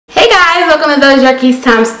welcome to Those Yorkies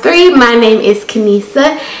 ×3. My name is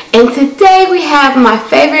Kanisa, and today we have my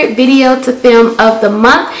favorite video to film of the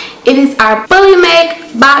month. It is our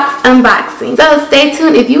BULLYMaKE box unboxing. So stay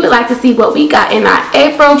tuned if you would like to see what we got in our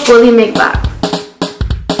April BULLYMaKE box.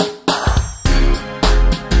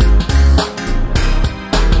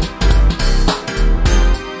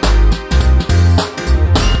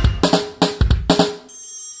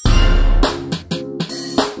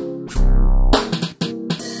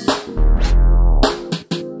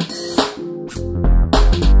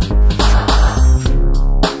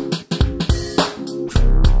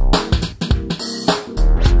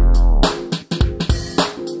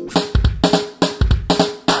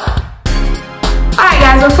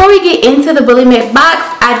 Before we get into the BULLYMaKE box,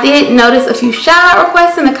 I did notice a few shout out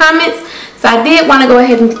requests in the comments, so I did want to go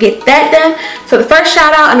ahead and get that done. So the first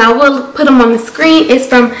shout out, and I will put them on the screen, is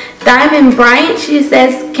from Diamond Bryant. She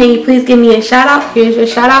says, can you please give me a shout out? Here's your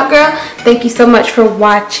shout out, girl. Thank you so much for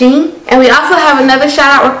watching. And we also have another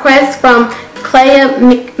shout out request from Claya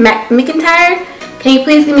McIntyre. Can you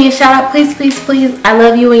please give me a shout out? Please, please, please. I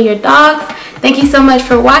love you and your dogs. Thank you so much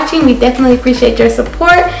for watching. We definitely appreciate your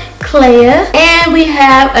support, Claya. And we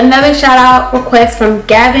have another shout out request from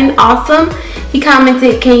Gavin Awesome. He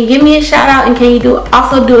commented, can you give me a shout out and can you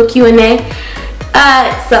also do a Q&A?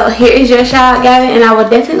 So here is your shout out, Gavin, and I will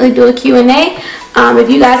definitely do a Q&A. If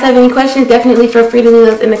you guys have any questions, definitely feel free to leave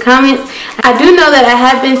those in the comments. I do know that I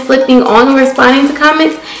have been slipping on responding to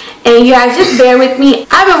comments, and you guys just bear with me.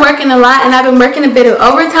 I've been working a lot and I've been working a bit of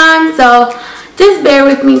overtime, so just bear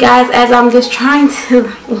with me, guys, as I'm just trying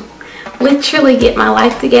to literally get my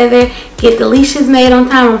life together, get the leashes made on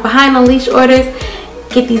time. I'm behind on leash orders,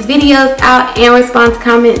 get these videos out, and respond to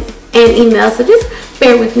comments and emails. So just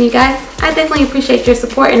bear with me, guys. I definitely appreciate your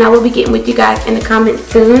support, and I will be getting with you guys in the comments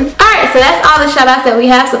soon. Alright, so that's all the shout outs that we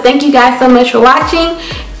have. So thank you guys so much for watching,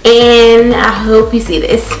 and I hope you see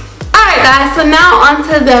this. Alright guys, so now on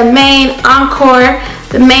to the main encore,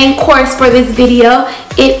 the main course for this video.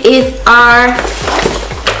 It is our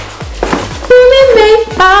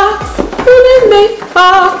BULLYMaKE box. BULLYMaKE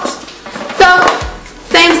box. So,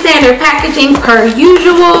 same standard packaging per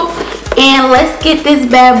usual. And let's get this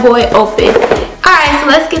bad boy open. Alright, so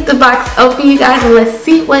let's get the box open, you guys, and let's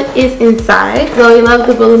see what is inside. Zoe loves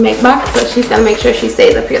the BULLYMaKE box, so she's gonna make sure she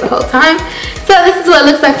stays up here the whole time. So this is what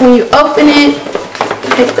it looks like when you open it.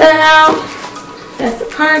 Take that out. That's the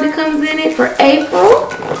card that comes in it for April,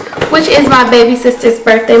 which is my baby sister's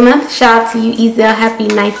birthday month. Shout out to you, Ezel. Happy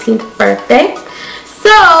 19th birthday.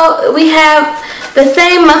 So we have the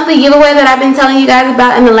same monthly giveaway that I've been telling you guys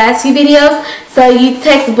about in the last few videos. So you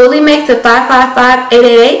text BULLYMaKE to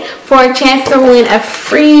 555-888 for a chance to win a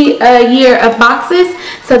free year of boxes.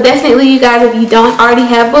 So definitely, you guys, if you don't already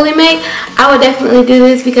have BULLYMaKE, I would definitely do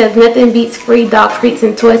this because nothing beats free dog treats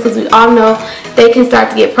and toys, because we all know they can start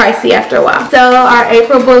to get pricey after a while. So our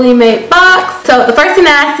April BULLYMaKE box. So the first thing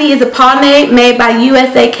that I see is a paw made by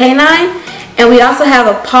USA Canine, and we also have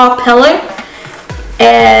a paw pillar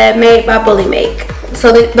made by BULLYMaKE.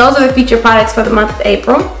 So those are the featured products for the month of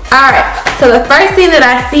April. Alright, so the first thing that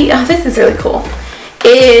I see, oh, this is really cool,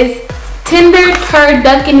 is tender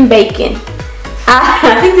turducken bacon.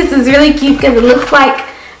 I think this is really cute because it looks like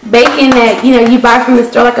bacon that, you know, you buy from the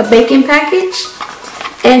store, like a bacon package.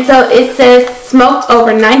 And so it says smoked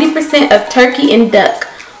over 90% of turkey and duck,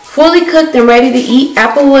 fully cooked and ready to eat,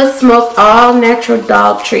 applewood smoked, all natural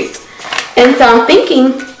dog treats. And so I'm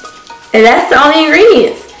thinking, and that's the only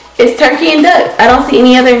ingredients. It's turkey and duck. I don't see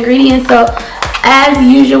any other ingredients. So as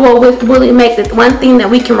usual with BULLYMaKE, the one thing that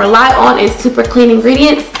we can rely on is super clean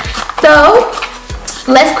ingredients. So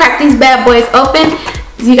let's crack these bad boys open.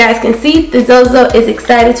 As you guys can see, the Zozo is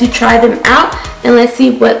excited to try them out, and let's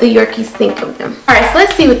see what the Yorkies think of them. Alright, so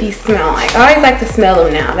let's see what these smell like. I always like to smell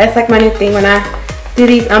them now. That's like my new thing when I do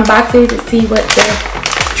these unboxings, to see what the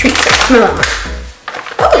treats are smelling like.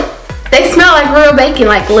 Oh, they smell like real bacon,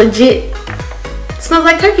 like legit. It smells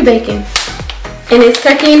like turkey bacon. And it's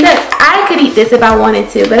turkey and duck. I could eat this if I wanted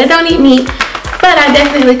to, but I don't eat meat. But I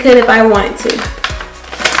definitely could if I wanted to.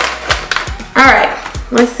 Alright,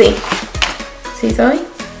 let's see. See, Zoe?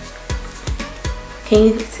 Can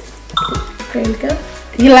you, there you go.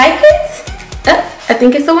 You like it? Oh, I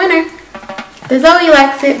think it's a winner. The Zoe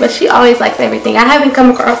likes it, but she always likes everything. I haven't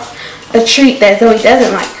come across a treat that Zoe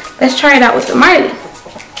doesn't like. Let's try it out with the Marley.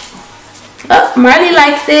 Oh, Marley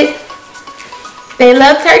likes it. They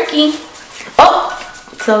love turkey. Oh,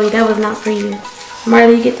 Zoe, that was not for you.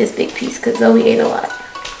 Marley, you get this big piece because Zoe ate a lot.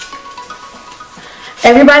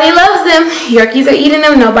 Everybody loves them. Yorkies are eating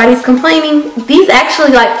them. Nobody's complaining. These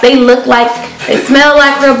actually, like, they look like, they smell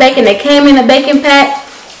like real bacon. They came in a bacon pack.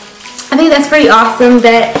 I think that's pretty awesome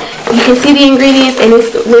that You can see the ingredients, and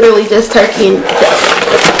it's literally just turkey and duck.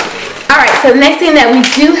 Alright, so the next thing that we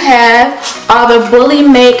do have are the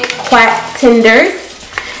BULLYMaKE quack tenders.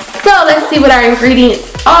 So let's see what our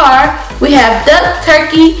ingredients are. We have duck,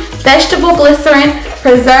 turkey, vegetable glycerin,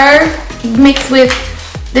 preserve mixed with,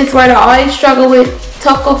 this word I always struggle with,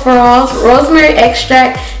 tocopherols, rosemary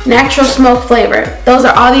extract, natural smoke flavor. Those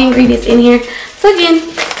are all the ingredients in here. So again,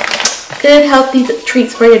 good healthy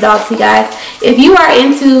treats for your dogs, you guys. If you are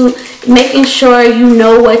into making sure you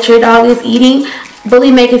know what your dog is eating,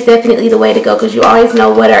 BULLYMaKE is definitely the way to go, because you always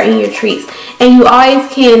know what are in your treats, and you always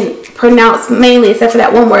can pronounce, mainly except for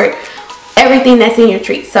that one word, everything that's in your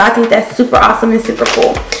treats. So I think that's super awesome and super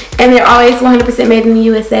cool. And they're always 100% made in the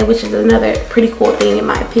USA, which is another pretty cool thing in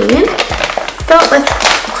my opinion. So let's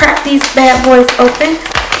crack these bad boys open.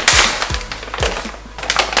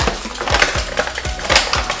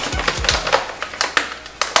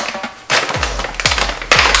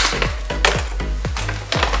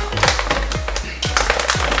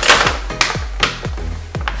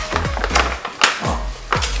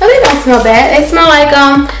 Oh, they don't smell bad. They smell like,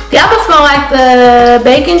 the apples smell like the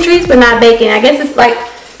bacon treats, but not bacon. I guess it's like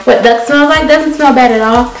what duck smells like. Doesn't smell bad at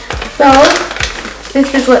all. So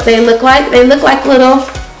this is what they look like. They look like little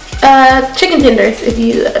chicken tenders.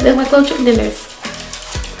 They look like little chicken tenders.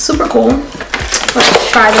 Super cool.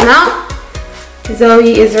 Let's try them out.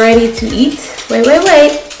 Zoe is ready to eat. Wait.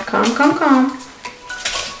 Calm.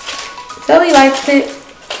 Zoe likes it.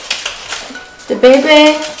 The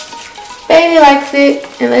baby likes it.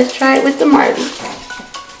 And let's try it with the Marley.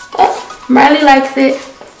 Oh, Marley likes it.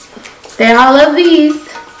 They all love these.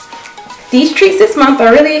 These treats this month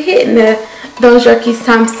are really hitting those Jerkies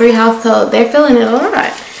 ×3 household. They're feeling it a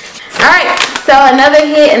lot. Alright, so another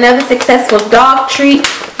hit, another successful dog treat,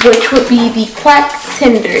 which would be the quack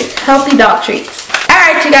tenders. Healthy dog treats.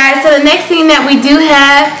 Alright, you guys, so the next thing that we do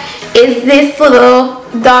have is this little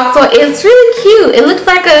dog toy. It's really cute. It looks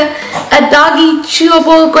like a doggy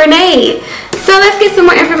chewable grenade. So let's get some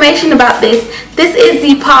more information about this. This is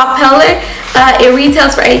the Paw Peller. It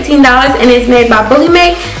retails for $18 and is made by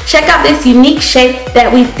BULLYMaKE. Check out this unique shape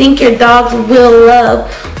that we think your dogs will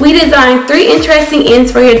love. We designed 3 interesting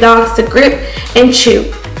ends for your dogs to grip and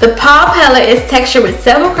chew. The Paw Peller is textured with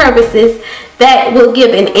several crevices that will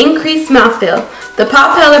give an increased mouthfeel. The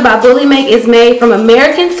Paw Peller by BULLYMaKE is made from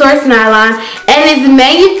American sourced nylon and is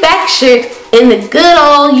manufactured in the good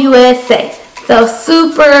old USA. So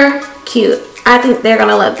super cute. I think they're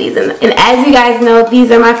gonna love these, and as you guys know,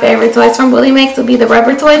 these are my favorite toys from BULLYMaKE. So be the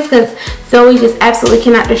rubber toys, because Zoe just absolutely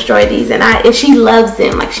cannot destroy these, and she loves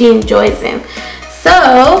them, like she enjoys them. So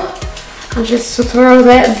I'll just throw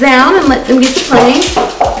that down and let them get to playing,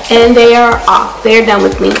 and they are off. They're done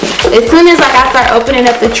with me. As soon as I start opening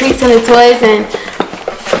up the treats and the toys and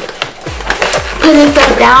putting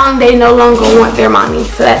stuff down, they no longer want their mommy.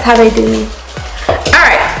 So that's how they do me.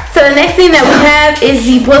 Alright. So the next thing that we have is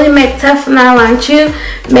the BULLYMaKE Tough Nylon Chew,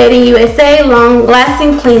 made in USA, long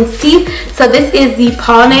lasting, cleans teeth. So this is the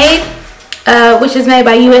Pawnade, which is made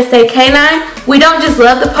by USA Canine. We don't just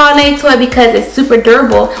love the Pawnade toy because it's super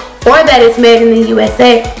durable, or that it's made in the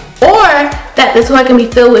USA, or that the toy can be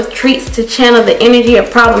filled with treats to channel the energy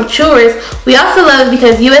of problem chewers. We also love it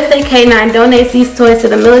because USA Canine donates these toys to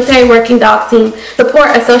the Military Working Dog Team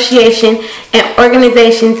Support Association and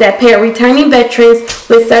organizations that pair returning veterans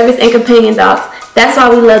with service and companion dogs. That's why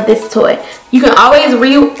we love this toy. You can always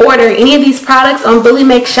reorder any of these products on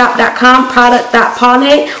BULLYMAKEShop.com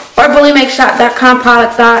product.pawnade or BULLYMAKEShop.com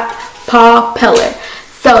product.pawpeller.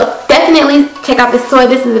 So definitely check out this toy.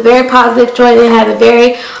 This is a very positive toy, and it has a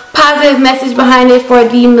very positive message behind it for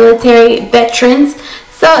the military veterans.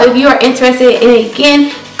 So if you are interested in it,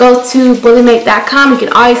 again, go to BULLYMAKE.com. You can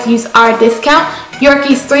always use our discount,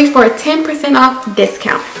 Yorkies3, for a 10% off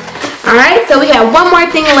discount. Alright, so we have one more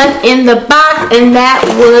thing left in the box, and that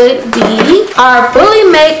would be our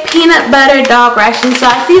BULLYMaKE peanut butter dog ration. So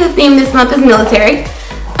I see the theme this month is military.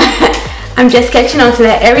 I'm just catching on to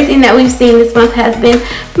that. Everything that we've seen this month has been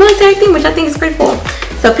military themed, which I think is pretty cool.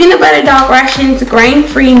 So peanut butter dog rations,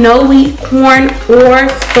 grain-free, no wheat, corn, or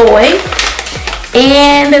soy.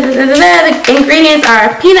 And the ingredients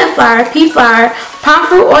are peanut flour, pea flour, palm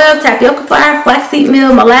fruit oil, tapioca flour, flaxseed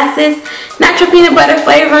meal, molasses, natural peanut butter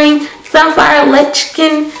flavoring, sunflower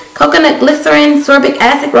lecithin, coconut glycerin, sorbic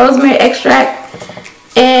acid, rosemary extract,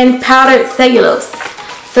 and powdered cellulose.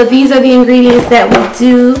 So these are the ingredients that we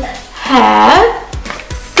do have.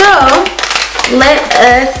 So let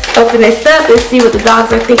us open this up and see what the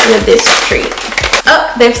dogs are thinking of this treat.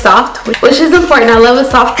 Oh, they're soft, which is important. I love a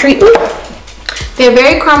soft treat. Ooh. They're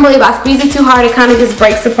very crumbly. If I squeeze it too hard, it kind of just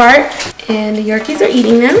breaks apart. And the Yorkies are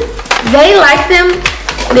eating them. They like them.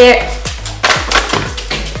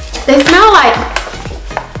 They smell like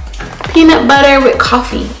peanut butter with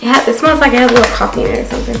coffee. It smells like it has a little coffee in it or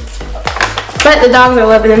something. But the dogs are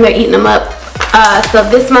loving them. They're eating them up. So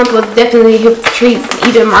this month was definitely hip treats.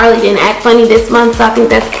 Even Marley didn't act funny this month, so I think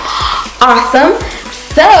that's awesome.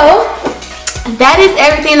 So that is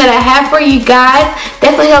everything that I have for you guys.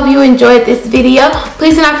 Definitely hope you enjoyed this video.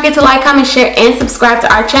 Please do not forget to like, comment, share, and subscribe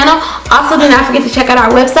to our channel. Also, do not forget to check out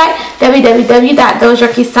our website,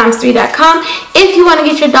 www.thoseyorkies3.com, if you want to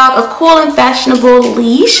get your dog a cool and fashionable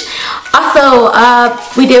leash. Also,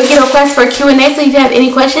 we did get a request for a Q&A, so if you have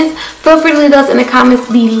any questions, feel free to leave those in the comments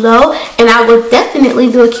below, and I will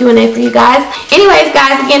definitely do a Q&A for you guys. Anyways,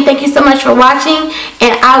 guys, again, thank you so much for watching,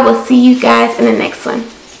 and I will see you guys in the next one.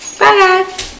 Bye, guys.